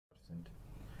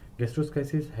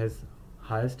Gastroschisis has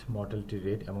highest mortality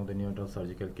rate among the neonatal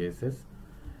surgical cases,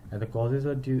 and the causes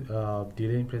are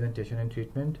delay in presentation and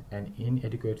treatment and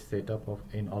inadequate setup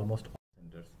in almost all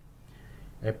centers.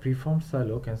 A preformed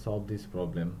silo can solve this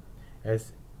problem,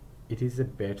 as it is a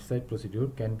bedside procedure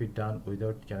can be done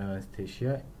without general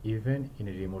anesthesia even in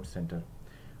a remote center.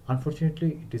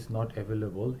 Unfortunately, it is not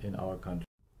available in our country.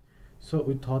 So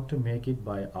we thought to make it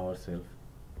by ourselves.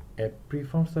 A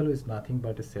preformed silo is nothing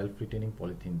but a self-retaining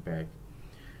polythene bag.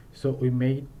 So we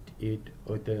made it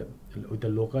with the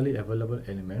locally available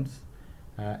elements,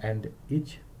 and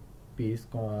each piece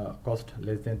cost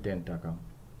less than 10 taka.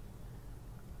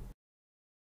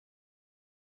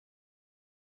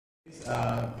 This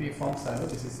preformed silo,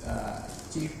 this is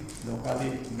cheap,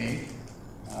 locally made.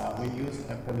 We use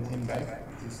a polythene bag,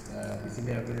 which is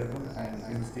easily available,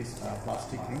 and use this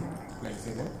plastic ring,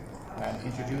 flexible, and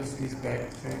introduce this bag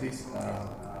through this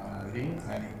ring,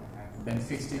 and then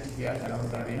fixed it here around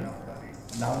the ring.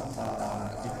 Now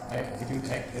it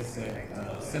will act as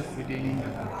a self-retaining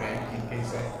bag in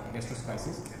case of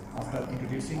gastroschisis. After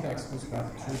introducing the exposed part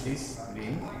through this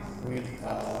ring, we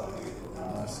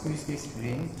will squeeze this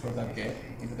ring through the gap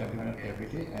into the abdominal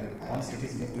cavity, and once it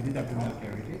is within the abdominal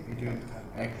cavity, it will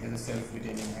act as a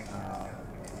self-retaining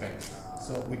bag.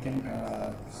 So we can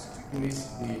squeeze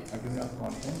the abdominal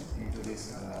content into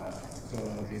this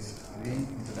ring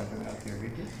into the abdominal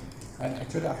cavity, and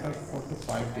actually after 4 to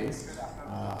 5 days,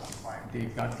 the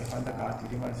gut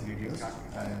edema is reduced,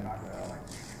 and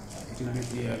it will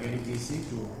be very easy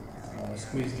to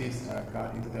squeeze this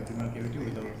gut into the abdominal cavity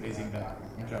without raising the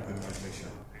intra-abdominal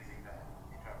pressure.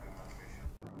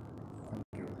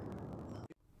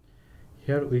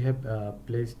 Here we have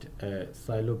placed a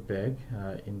silo bag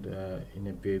in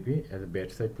a baby as a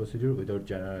bedside procedure without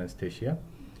general anesthesia.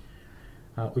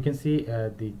 We can see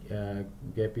the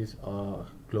gap is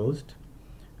closed,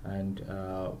 and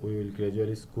we will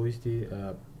gradually squeeze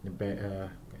the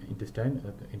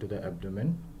intestine into the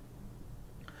abdomen.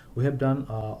 We have done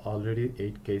already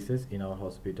 8 cases in our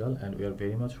hospital, and we are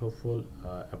very much hopeful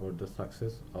about the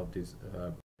success of this.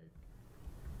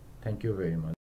 Thank you very much.